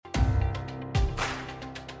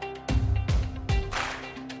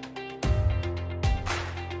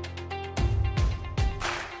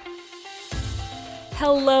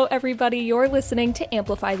Hello, everybody. You're listening to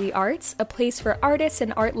Amplify the Arts, a place for artists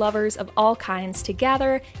and art lovers of all kinds to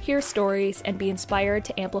gather, hear stories, and be inspired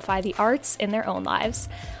to amplify the arts in their own lives.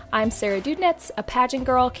 I'm Sarah Dudnitz, a pageant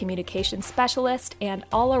girl, communication specialist, and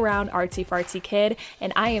all-around artsy-fartsy kid,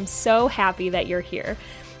 and I am so happy that you're here.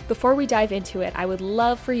 Before we dive into it, I would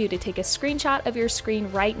love for you to take a screenshot of your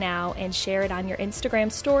screen right now and share it on your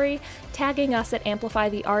Instagram story, tagging us at Amplify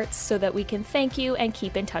the Arts so that we can thank you and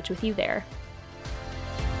keep in touch with you there.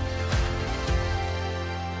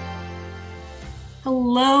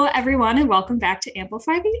 Hello, everyone, and welcome back to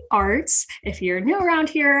Amplify the Arts. If you're new around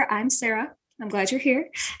here, I'm Sarah. I'm glad you're here.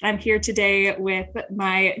 And I'm here today with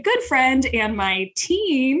my good friend and my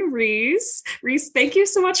teen, Reese. Reese, thank you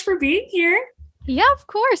so much for being here. Yeah, of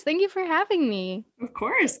course. Thank you for having me. Of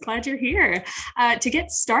course. Glad you're here. To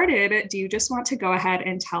get started, do you just want to go ahead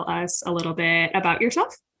and tell us a little bit about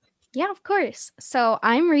yourself? Yeah, of course. So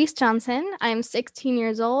I'm Reese Johnson. I'm 16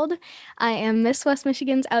 years old. I am Miss West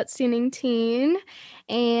Michigan's Outstanding Teen,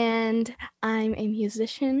 and I'm a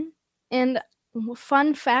musician. And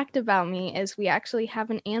fun fact about me is we actually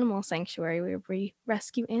have an animal sanctuary where we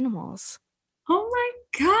rescue animals. Oh my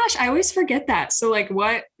gosh, I always forget that. So like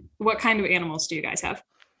what kind of animals do you guys have?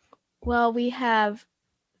 Well, we have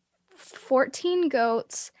 14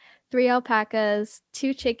 goats, 3 alpacas,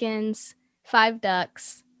 2 chickens, 5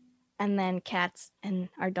 ducks, and then cats and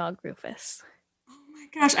our dog Rufus. Oh my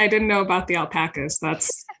gosh, I didn't know about the alpacas. That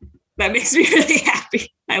makes me really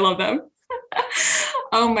happy. I love them.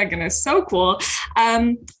 Oh my goodness, so cool.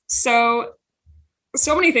 So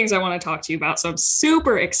many things I want to talk to you about. So I'm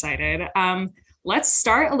super excited. Let's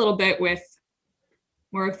start a little bit with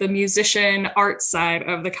more of the musician art side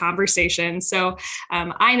of the conversation. So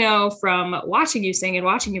I know from watching you sing and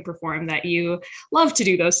watching you perform that you love to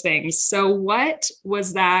do those things. So what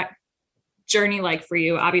was that journey like for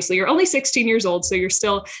you? Obviously, you're only 16 years old, so you're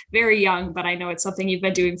still very young, but I know it's something you've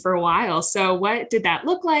been doing for a while. So what did that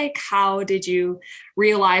look like? How did you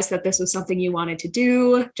realize that this was something you wanted to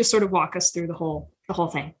do? Just sort of walk us through the whole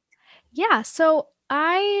thing. Yeah, so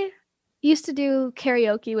I used to do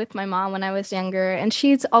karaoke with my mom when I was younger, and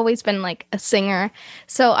she's always been like a singer.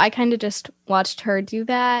 So I kind of just watched her do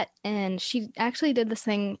that. And she actually did this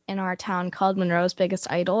thing in our town called Monroe's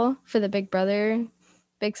Biggest Idol for the Big Brother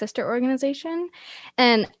Big Sister organization.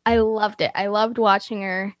 And I loved it. I loved watching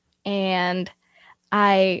her. And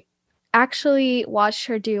I actually watched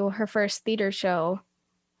her do her first theater show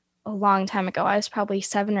a long time ago. I was probably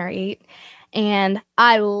 7 or 8. And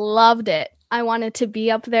I loved it. I wanted to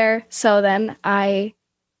be up there. So then I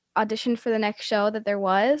auditioned for the next show that there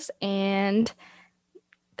was, and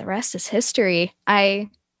the rest is history. I've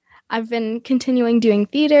been continuing doing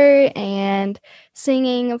theater and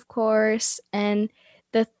singing, of course, and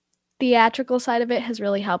the theatrical side of it has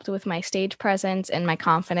really helped with my stage presence and my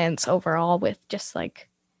confidence overall with just like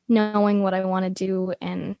knowing what I want to do,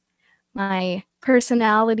 and my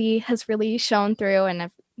personality has really shown through,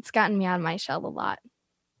 and it's gotten me out of my shell a lot.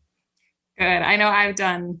 Good. I know I've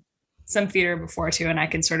done some theater before too, and I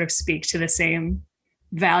can sort of speak to the same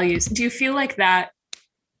values. Do you feel like that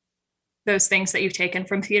those things that you've taken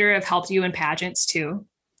from theater have helped you in pageants too?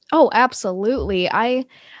 Oh, absolutely. I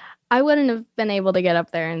wouldn't have been able to get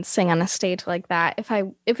up there and sing on a stage like that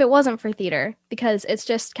if it wasn't for theater, because it's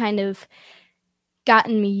just kind of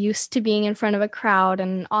gotten me used to being in front of a crowd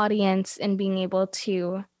and an audience and being able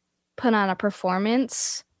to put on a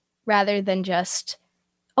performance rather than just,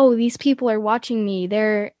 oh, these people are watching me,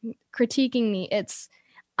 they're critiquing me.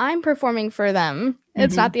 I'm performing for them.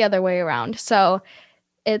 It's not the other way around. So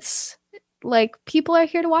it's like people are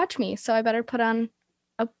here to watch me, so I better put on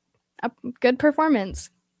a good performance.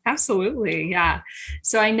 Absolutely. Yeah.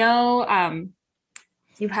 So I know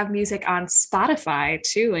you have music on Spotify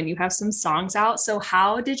too, and you have some songs out. So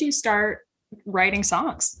how did you start writing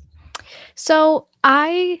songs? So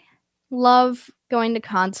I love going to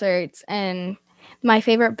concerts, and my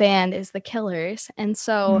favorite band is The Killers. And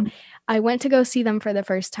so I went to go see them for the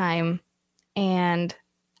first time, and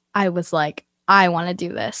I was like, I want to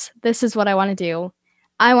do this. This is what I want to do.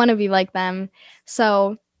 I want to be like them.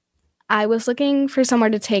 So I was looking for somewhere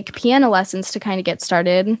to take piano lessons to kind of get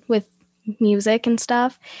started with music and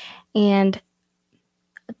stuff. And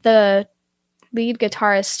the lead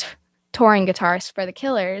guitarist, touring guitarist for The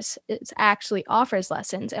Killers, actually offers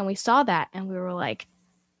lessons. And we saw that and we were like,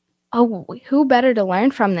 oh, who better to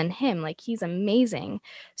learn from than him? Like, he's amazing.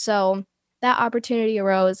 So that opportunity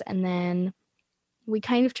arose, and then we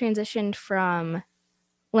kind of transitioned from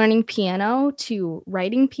learning piano to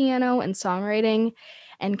writing piano and songwriting,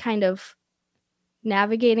 and kind of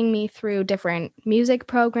navigating me through different music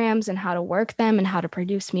programs and how to work them and how to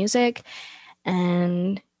produce music.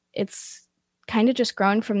 and it's kind of just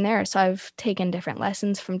grown from there. So I've taken different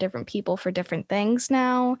lessons from different people for different things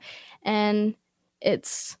now, and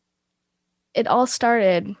it's it all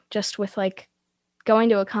started just with like going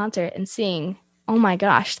to a concert and seeing, oh my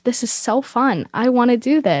gosh, this is so fun. I want to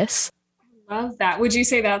do this. Love that. Would you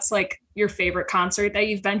say that's like your favorite concert that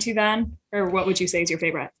you've been to then? Or what would you say is your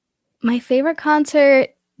favorite? My favorite concert,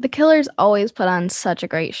 The Killers always put on such a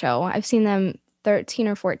great show. I've seen them 13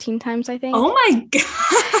 or 14 times, I think. Oh my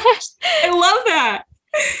gosh. I love that.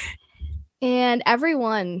 And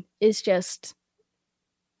everyone is just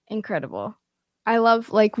incredible. I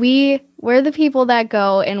love, like, we're the people that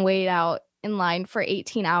go and wait out in line for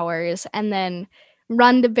 18 hours and then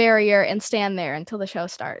run the barrier and stand there until the show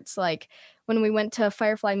starts. Like when we went to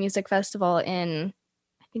Firefly Music Festival in,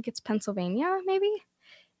 I think it's Pennsylvania, maybe.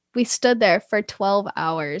 We stood there for 12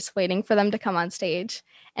 hours waiting for them to come on stage.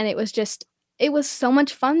 And it was so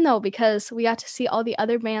much fun though, because we got to see all the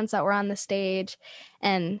other bands that were on the stage.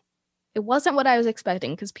 And it wasn't what I was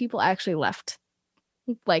expecting, because people actually left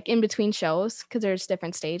like in between shows because there's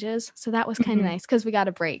different stages. So that was kind of nice because we got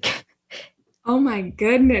a break. Oh my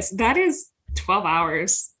goodness. That is 12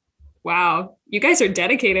 hours. Wow. You guys are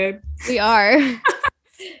dedicated. We are.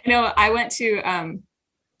 I went to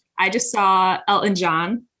I just saw Elton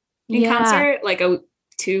John in concert like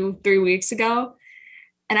 2-3 weeks ago.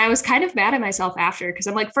 And I was kind of mad at myself after, because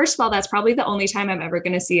I'm like, first of all, that's probably the only time I'm ever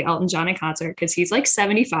going to see Elton John in concert, because he's like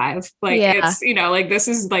 75. Like it's, like this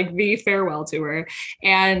is like the farewell tour.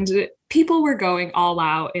 And people were going all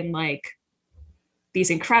out in like these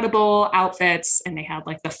incredible outfits, and they had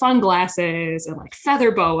like the fun glasses and like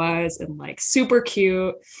feather boas and like super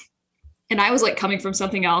cute. And I was like coming from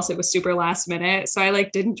something else. It was super last minute. So I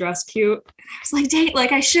like didn't dress cute. I was like, dang,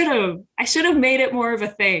 like I should have made it more of a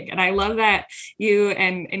thing. And I love that you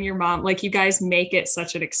and your mom, like you guys make it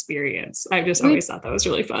such an experience. I've just always thought that was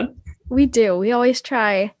really fun. We do. We always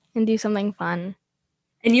try and do something fun.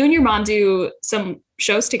 And you and your mom do some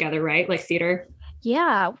shows together, right? Like theater?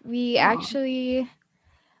 Yeah, we actually,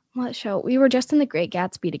 what show? We were just in The Great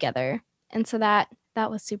Gatsby together. And so that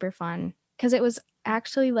was super fun, because it was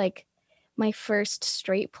actually like my first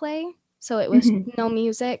straight play. So it was no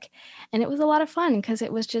music, and it was a lot of fun because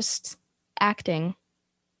it was just acting.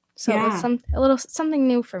 So it was a little something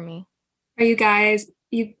new for me. Are you guys,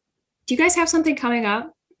 do you guys have something coming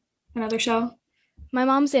up? Another show? My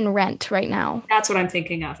mom's in Rent right now. That's what I'm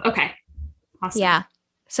thinking of. Okay. Awesome. Yeah.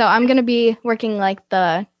 So I'm going to be working like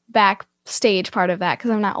the backstage part of that, because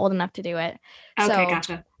I'm not old enough to do it. Okay, so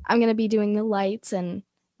gotcha. I'm going to be doing the lights and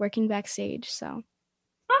working backstage. So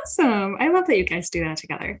awesome. I love that you guys do that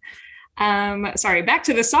together. Sorry, back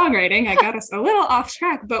to the songwriting. I got us a little off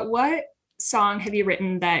track, but what song have you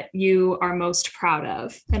written that you are most proud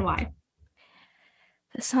of, and why?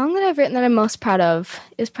 The song that I've written that I'm most proud of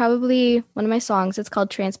is probably one of my songs. It's called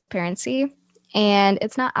Transparency, and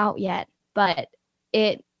it's not out yet, but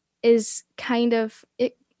it is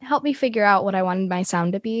it helped me figure out what I wanted my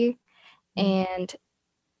sound to be. And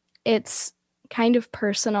it's kind of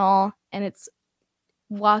personal, and it's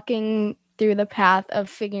walking through the path of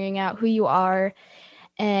figuring out who you are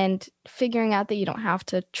and figuring out that you don't have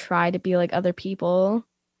to try to be like other people.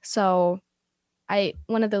 So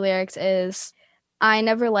one of the lyrics is, I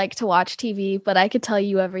never like to watch TV, but I could tell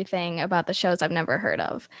you everything about the shows I've never heard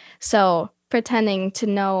of. So pretending to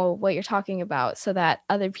know what you're talking about so that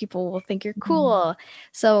other people will think you're cool.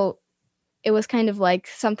 So it was kind of like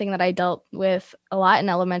something that I dealt with a lot in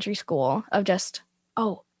elementary school, of just,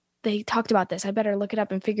 oh, they talked about this. I better look it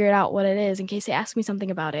up and figure it out what it is in case they ask me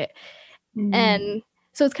something about it. And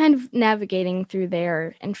so it's kind of navigating through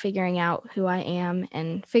there and figuring out who I am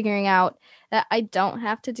and figuring out that I don't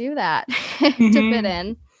have to do that to fit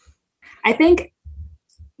in. I think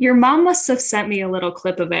your mom must have sent me a little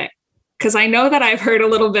clip of it, because I know that I've heard a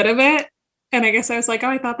little bit of it. And I guess I was like, oh,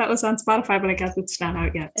 I thought that was on Spotify, but I guess it's not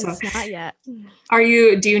out yet. It's not yet.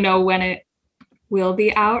 Do you know when it will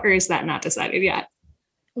be out, or is that not decided yet?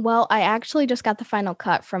 Well, I actually just got the final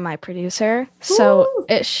cut from my producer, so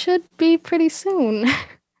it should be pretty soon.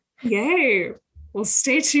 Yay. Well,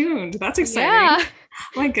 stay tuned. That's exciting. Yeah.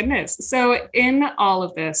 My goodness. So in all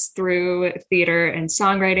of this, through theater and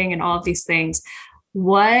songwriting and all of these things,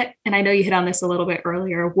 and I know you hit on this a little bit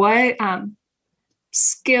earlier, what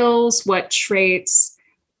skills, what traits,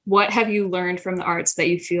 what have you learned from the arts that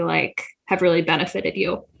you feel like have really benefited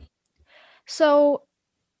you? So,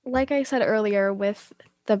 like I said earlier, with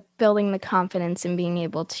the building the confidence and being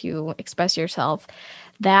able to express yourself,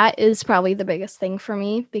 that is probably the biggest thing for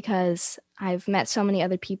me, because I've met so many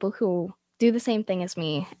other people who do the same thing as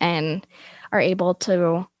me and are able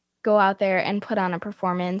to go out there and put on a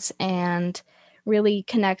performance and really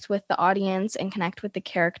connect with the audience and connect with the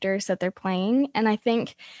characters that they're playing. And I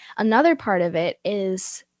think another part of it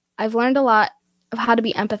is I've learned a lot of how to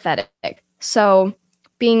be empathetic. So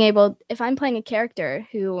being able, if I'm playing a character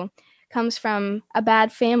who comes from a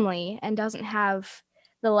bad family and doesn't have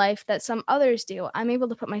the life that some others do, I'm able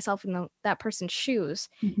to put myself in that person's shoes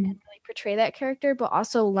and really portray that character, but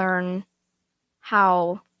also learn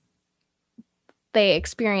how they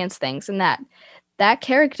experience things and that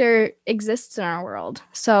character exists in our world.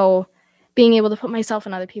 So being able to put myself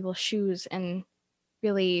in other people's shoes and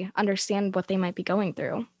really understand what they might be going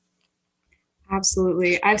through.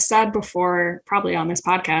 Absolutely. I've said before, probably on this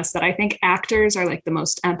podcast, that I think actors are like the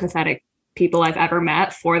most empathetic people I've ever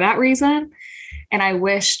met for that reason. And I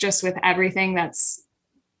wish, just with everything that's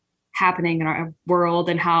happening in our world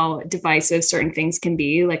and how divisive certain things can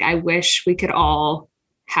be, like, I wish we could all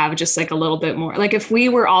have just like a little bit more, like if we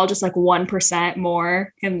were all just like 1%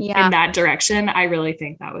 more in that direction, I really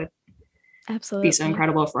think that would absolutely be so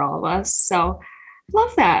incredible for all of us. So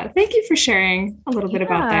love that. Thank you for sharing a little bit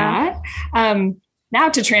about that. Now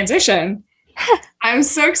to transition, I'm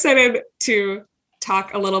so excited to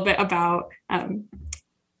talk a little bit about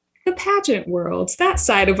the pageant world, that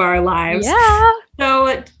side of our lives. Yeah.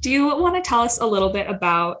 So do you want to tell us a little bit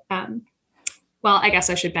about well, I guess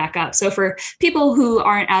I should back up. So for people who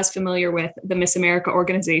aren't as familiar with the Miss America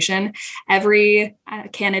organization, every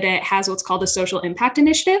candidate has what's called a social impact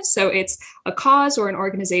initiative. So it's a cause or an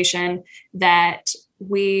organization that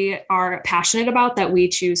we are passionate about, that we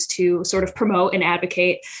choose to sort of promote and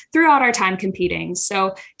advocate throughout our time competing.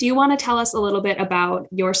 So do you want to tell us a little bit about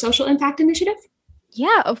your social impact initiative?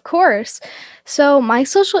 Yeah, of course. So my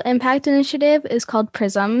social impact initiative is called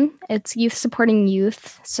PRISM. It's Youth Supporting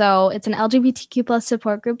Youth. So it's an LGBTQ plus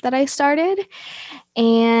support group that I started.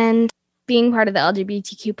 And being part of the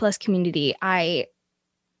LGBTQ plus community,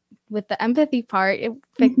 with the empathy part,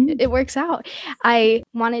 it works out. I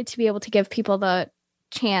wanted to be able to give people the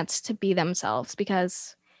chance to be themselves,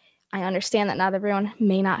 because I understand that not everyone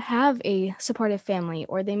may not have a supportive family,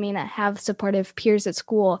 or they may not have supportive peers at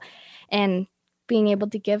school, and being able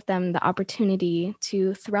to give them the opportunity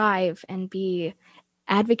to thrive and be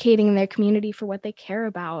advocating in their community for what they care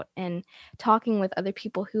about and talking with other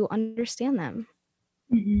people who understand them.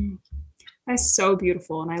 Mm-hmm. That's so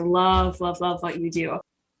beautiful. And I love, love, love what you do.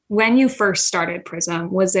 When you first started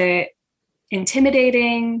PRISM, was it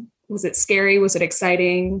intimidating? Was it scary? Was it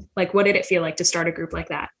exciting? Like, what did it feel like to start a group like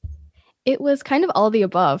that? It was kind of all of the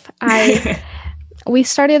above. We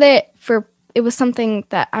started it was something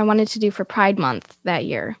that I wanted to do for Pride Month that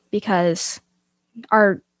year, because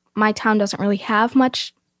my town doesn't really have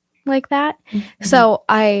much like that. Mm-hmm. So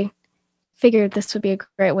I figured this would be a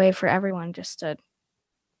great way for everyone just to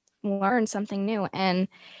learn something new. And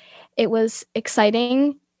it was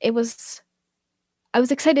exciting. I was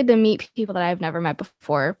excited to meet people that I've never met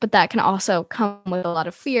before, but that can also come with a lot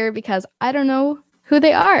of fear, because I don't know who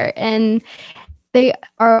they are. And they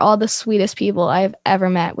are all the sweetest people I've ever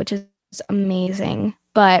met, which is amazing.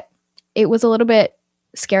 But it was a little bit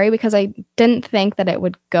scary because I didn't think that it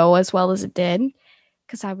would go as well as it did,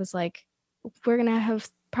 because I was like, we're gonna have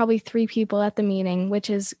probably 3 people at the meeting, which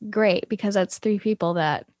is great because that's 3 people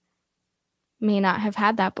that may not have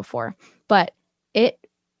had that before. But it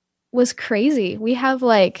was crazy. We have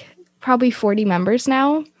like probably 40 members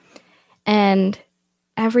now, and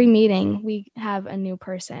every meeting we have a new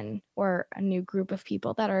person or a new group of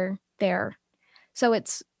people that are there. So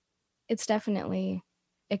it's definitely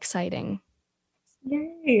exciting.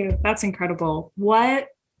 Yay, that's incredible. What,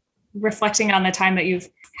 reflecting on the time that you've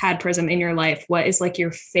had PRISM in your life, what is like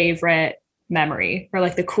your favorite memory or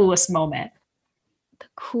like the coolest moment? The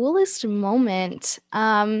coolest moment,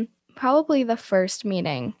 probably the first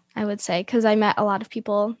meeting, I would say, because I met a lot of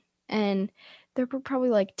people, and there were probably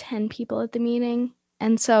like 10 people at the meeting.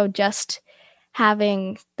 And so just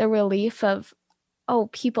having the relief of, oh,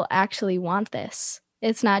 people actually want this.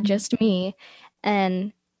 It's not just me,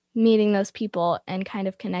 and meeting those people and kind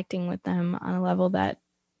of connecting with them on a level that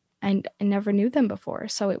I never knew them before.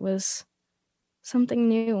 So it was something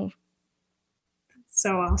new.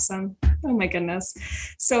 So awesome. Oh my goodness.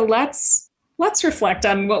 So let's reflect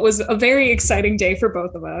on what was a very exciting day for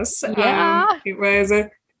both of us. Yeah. It was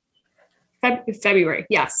February.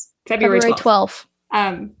 Yes. February 12th.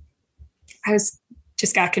 I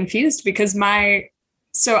just got confused because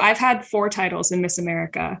so I've had 4 titles in Miss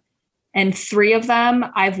America, and 3 of them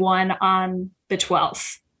I've won on the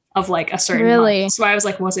 12th of like a certain month. So I was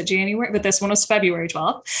like, was it January? But this one was February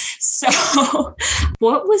 12th. So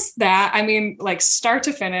what was that? I mean, like start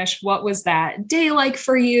to finish, what was that day like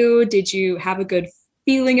for you? Did you have a good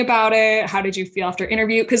feeling about it? How did you feel after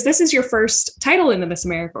interview? Because this is your first title in the Miss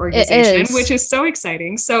America It organization, is. which is so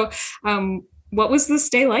exciting. So, what was this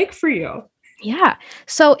day like for you? Yeah.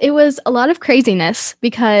 So it was a lot of craziness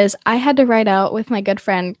because I had to ride out with my good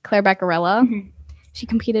friend Claire Beccarella. Mhm. She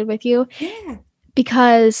competed with you Yeah.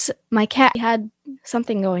 because my cat had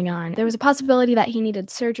something going on. There was a possibility that he needed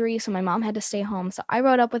surgery, so my mom had to stay home. So I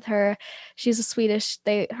rode up with her. She's a Swedish.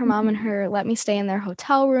 Her mom and her let me stay in their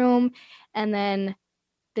hotel room, and then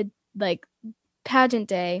the like pageant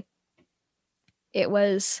day, it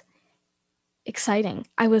was exciting.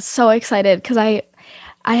 I was so excited because I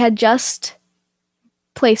had just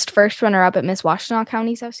placed first runner up at Miss Washtenaw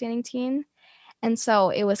County's outstanding teen. And so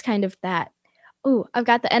it was kind of that, oh, I've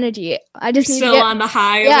got the energy. I You're just need to still get, on the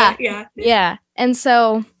high of yeah, it. Yeah. yeah. And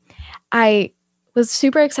so I was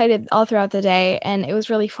super excited all throughout the day. And it was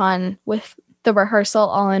really fun with the rehearsal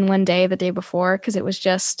all in one day the day before because it was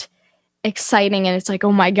just exciting. And it's like,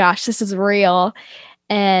 oh my gosh, this is real.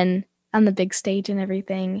 And on the big stage and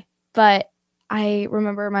everything. But I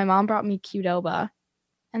remember my mom brought me Qdoba,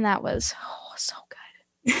 and that was so good.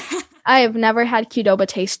 I have never had Qdoba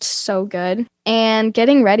taste so good. And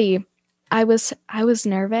getting ready, I was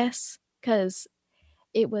nervous because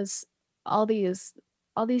it was all these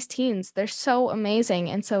teens. They're so amazing,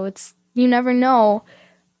 and so it's you never know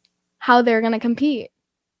how they're gonna compete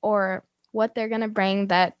or what they're gonna bring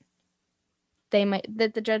that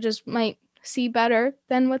the judges might see better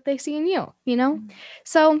than what they see in you. You know,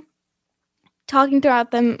 so talking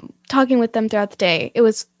with them throughout the day, it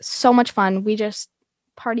was so much fun. We just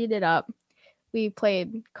partied it up. We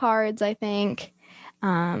played cards, I think.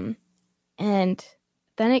 Um, and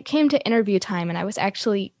then it came to interview time, and I was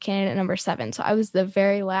actually candidate number 7. So I was the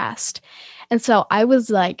very last. And so I was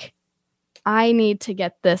like, I need to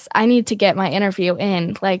get this. I need to get my interview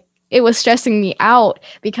in. Like, it was stressing me out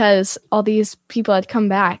because all these people had come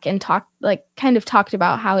back and kind of talked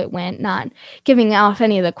about how it went, not giving off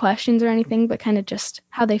any of the questions or anything, but kind of just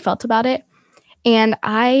how they felt about it. And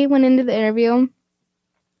I went into the interview,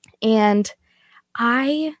 and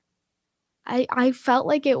I I felt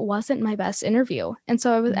like it wasn't my best interview. And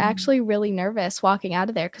so I was actually really nervous walking out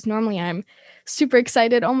of there because normally I'm super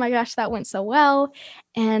excited. Oh my gosh, that went so well.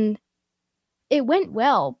 And it went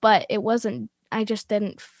well, but it wasn't, I just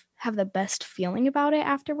didn't have the best feeling about it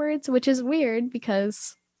afterwards, which is weird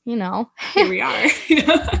because, you know, Here we are.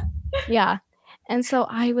 yeah. And so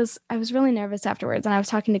I was really nervous afterwards, and I was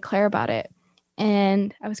talking to Claire about it,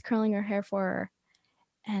 and I was curling her hair for her.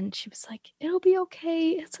 And she was like, "It'll be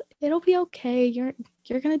okay. It'll be okay. You're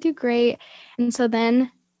gonna do great." And so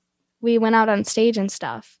then we went out on stage and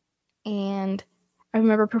stuff. And I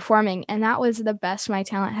remember performing, and that was the best my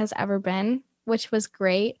talent has ever been, which was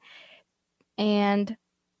great. And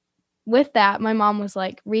with that, my mom was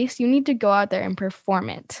like, "Reese, you need to go out there and perform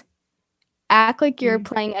it. Act like you're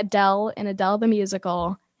playing Adele in Adele the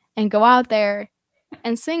musical, and go out there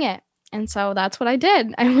and sing it." And so that's what I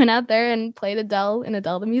did. I went out there and played Adele in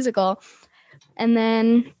Adele the musical. And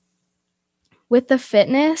then with the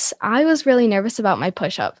fitness, I was really nervous about my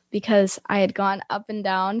push-up because I had gone up and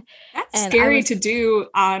down. That's And scary to do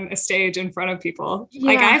on a stage in front of people.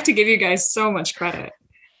 Like, I Yeah. have to give you guys so much credit.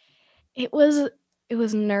 It was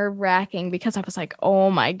nerve-wracking because I was like, "Oh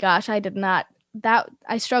my gosh, I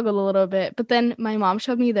struggled a little bit." But then my mom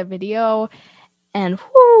showed me the video, and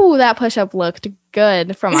whoo, that push-up looked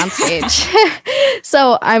good from on stage.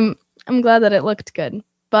 So I'm glad that it looked good.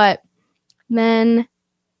 But then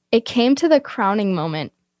it came to the crowning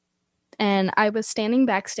moment, and I was standing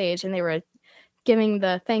backstage, and they were giving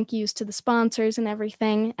the thank yous to the sponsors and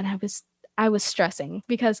everything, and I was stressing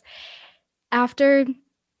because after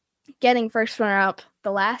getting first runner up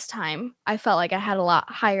the last time, I felt like I had a lot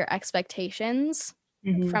higher expectations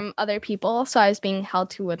from other people, so I was being held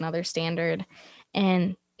to another standard,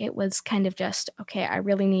 and it was kind of just, okay, I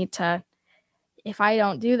really need to, if I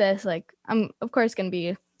don't do this, like, I'm of course going to be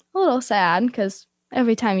a little sad because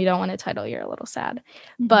every time you don't win a title, you're a little sad.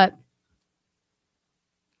 But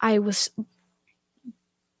I was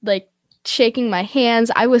like shaking my hands.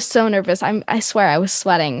 I was so nervous. I swear I was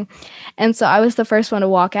sweating. And so I was the first one to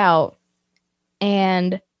walk out,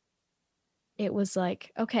 and it was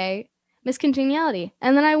like, okay, Miss Congeniality.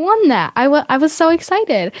 And then I won that. I was so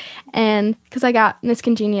excited. And because I got Miss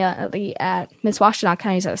Congeniality at Miss Washtenaw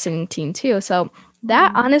County's outstanding teen too. So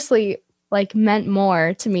that honestly like meant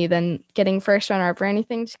more to me than getting first runner up or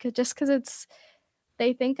anything, just because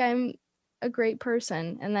they think I'm a great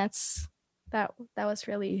person. And that was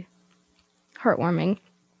really heartwarming.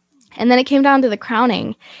 And then it came down to the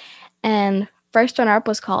crowning, and first runner up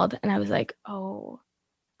was called, and I was like, oh,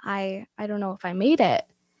 I don't know if I made it.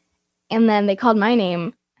 And then they called my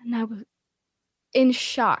name, and I was in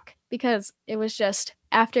shock because it was just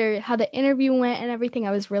after how the interview went and everything,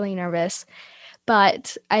 I was really nervous.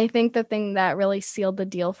 But I think the thing that really sealed the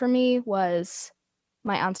deal for me was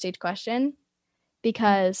my onstage question,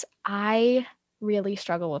 because I really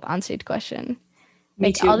struggle with onstage question.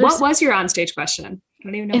 Me too. What was your onstage question? I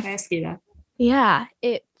don't even know if I asked you that. Yeah,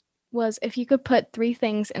 it was, if you could put 3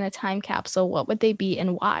 things in a time capsule, what would they be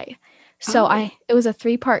and why? So it was a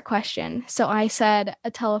 3-part question. So I said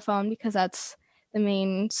a telephone, because that's the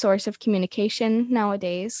main source of communication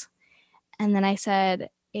nowadays. And then I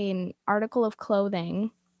said an article of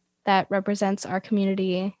clothing that represents our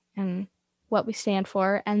community and what we stand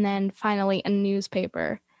for. And then finally, a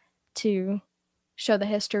newspaper to show the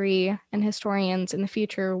history and historians in the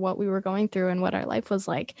future what we were going through and what our life was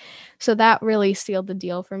like. So that really sealed the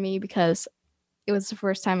deal for me, because it was the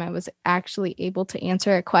first time I was actually able to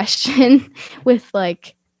answer a question with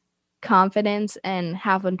like confidence and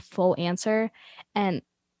have a full answer. And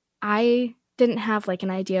I didn't have like an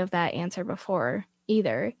idea of that answer before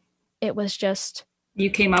either. It was just, you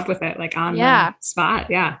came up with it like on the spot.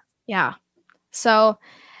 Yeah. So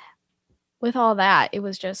with all that, it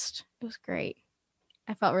was great.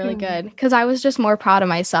 I felt really good because I was just more proud of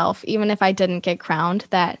myself, even if I didn't get crowned,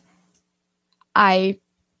 that I,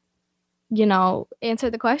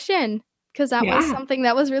 answered the question, because that was something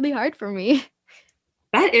that was really hard for me.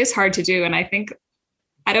 That is hard to do. And I think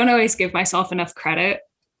I don't always give myself enough credit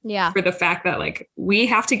for the fact that like we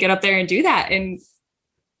have to get up there and do that. And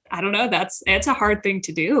I don't know, it's a hard thing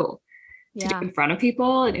to do in front of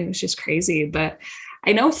people. And it was just crazy. But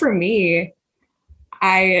I know for me,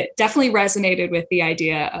 I definitely resonated with the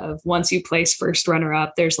idea of once you place first runner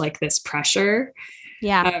up, there's like this pressure.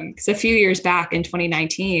 Yeah. Because a few years back in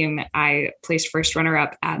 2019, I placed first runner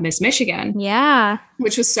up at Miss Michigan. Yeah.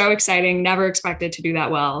 Which was so exciting. Never expected to do that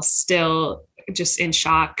well. Still just in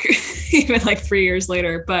shock, even like 3 years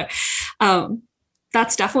later. But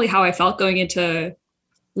that's definitely how I felt going into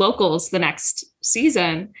locals the next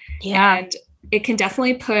season. Yeah. And it can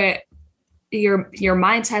definitely put your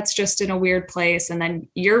mindset's just in a weird place. And then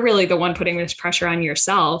you're really the one putting this pressure on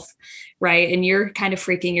yourself. Right. And you're kind of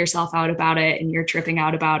freaking yourself out about it and you're tripping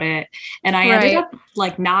out about it. And I ended up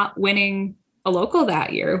like not winning a local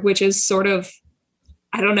that year, which is sort of,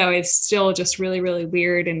 I don't know, it's still just really, really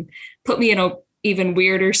weird and put me in a even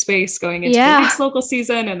weirder space going into the next local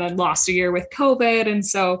season, and then lost a year with COVID. And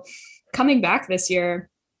so coming back this year,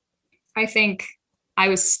 I think I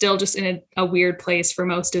was still just in a weird place for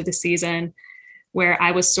most of the season, where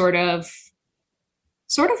I was sort of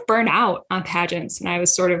burnt out on pageants, and I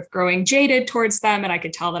was sort of growing jaded towards them. And I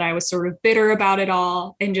could tell that I was sort of bitter about it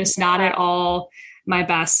all and just not at all my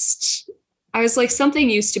best. I was like, something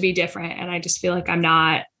used to be different. And I just feel like I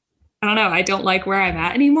don't like where I'm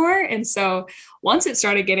at anymore. And so once it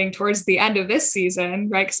started getting towards the end of this season,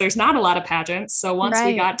 right, because there's not a lot of pageants. So once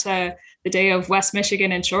we got to the day of West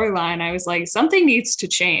Michigan and Shoreline, I was like, something needs to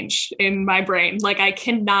change in my brain. Like, I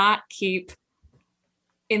cannot keep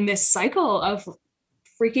in this cycle of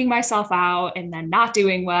freaking myself out and then not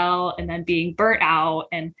doing well and then being burnt out.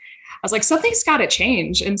 And I was like, something's got to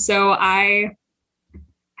change. And so I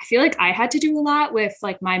feel like I had to do a lot with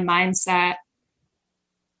like my mindset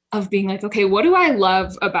of being like, okay, what do I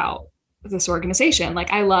love about this organization?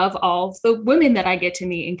 Like, I love all the women that I get to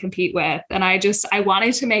meet and compete with. And I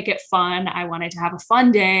wanted to make it fun. I wanted to have a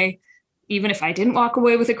fun day, even if I didn't walk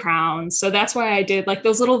away with a crown. So that's why I did like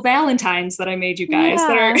those little Valentines that I made you guys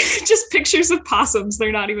that are just pictures of possums.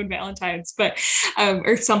 They're not even Valentines, but,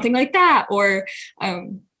 or something like that. Or,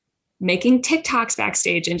 making TikToks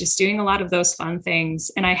backstage and just doing a lot of those fun things.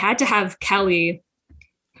 And I had to have Kelly,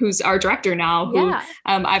 who's our director now, who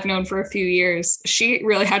I've known for a few years. She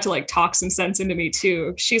really had to like talk some sense into me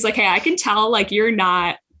too. She's like, hey, I can tell like you're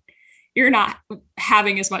not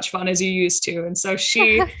having as much fun as you used to. And so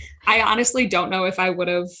I honestly don't know if I would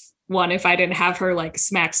have won if I didn't have her like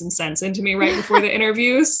smack some sense into me right before the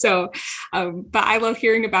interview. So, but I love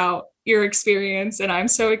hearing about your experience, and I'm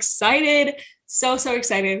so excited, so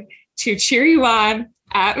excited to cheer you on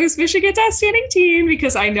at Miss Michigan's Outstanding Teen,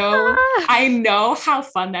 because I know how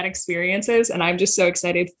fun that experience is, and I'm just so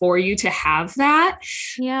excited for you to have that.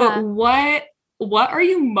 Yeah. But what are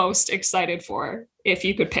you most excited for, if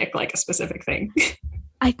you could pick like a specific thing?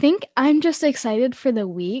 I think I'm just excited for the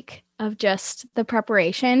week of just the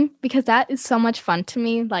preparation, because that is so much fun to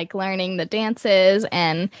me, like learning the dances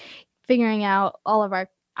and figuring out all of our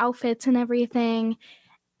outfits and everything.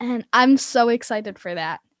 And I'm so excited for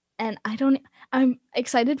that. And I'm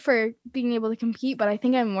excited for being able to compete, but I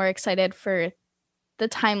think I'm more excited for the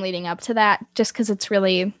time leading up to that, just because it's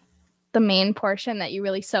really the main portion that you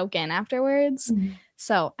really soak in afterwards. Mhm.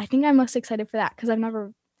 So I think I'm most excited for that because I've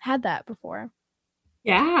never had that before.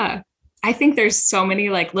 Yeah. I think there's so many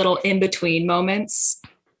like little in-between moments,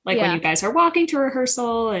 like when Yeah. you guys are walking to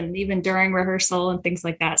rehearsal and even during rehearsal and things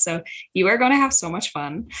like that. So you are going to have so much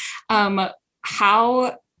fun.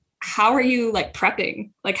 How how are you like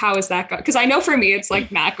prepping? Like how is that going? Because I know for me it's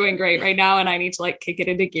like not going great right now and I need to like kick it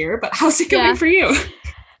into gear, but how's it going Yeah. for you?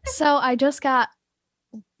 So I just got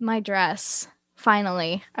my dress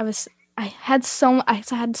finally. I had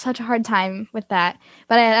such a hard time with that,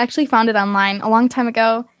 but I had actually found it online a long time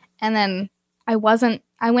ago, and then I went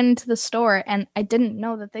into the store and I didn't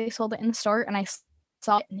know that they sold it in the store, and I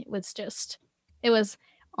saw it and it was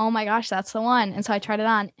oh my gosh, that's the one. And so I tried it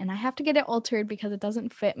on and I have to get it altered because it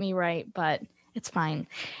doesn't fit me right, but it's fine.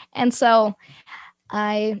 And so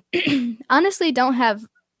I honestly don't have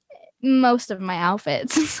most of my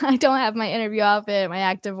outfits. I don't have my interview outfit, my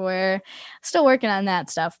activewear. Still working on that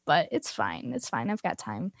stuff, but it's fine. It's fine. I've got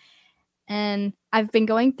time. And I've been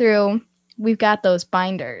going through, we've got those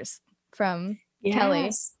binders from Kelly.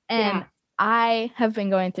 Yes. And Yeah. I have been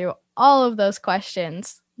going through all of those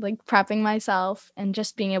questions, like prepping myself and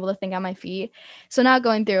just being able to think on my feet. So not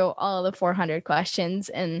going through all of the 400 questions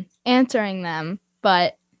and answering them,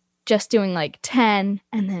 but just doing like 10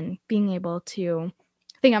 and then being able to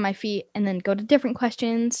think on my feet and then go to different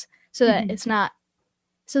questions so that Mhm.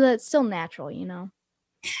 it's still natural, you know?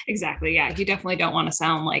 Exactly. Yeah. You definitely don't want to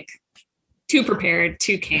sound like too prepared,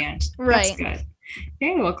 too canned. That's Right. good.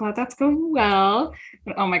 Okay, well, glad that's going well.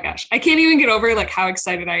 But oh my gosh, I can't even get over like how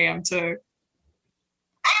excited I am to.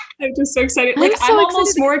 I'm just so excited. Like I'm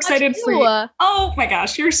almost more excited for you. Oh my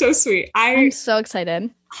gosh, you're so sweet. I'm so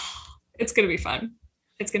excited. It's gonna be fun.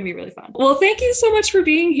 It's gonna be really fun. Well, thank you so much for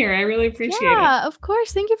being here. I really appreciate it. Yeah, of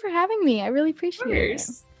course. Thank you for having me. I really appreciate it.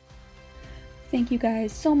 Thank you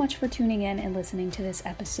guys so much for tuning in and listening to this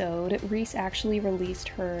episode. Reese actually released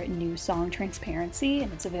her new song, Transparency,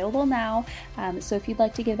 and it's available now. So if you'd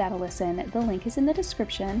like to give that a listen, the link is in the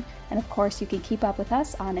description. And of course, you can keep up with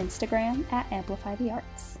us on Instagram at Amplify the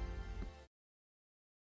Arts.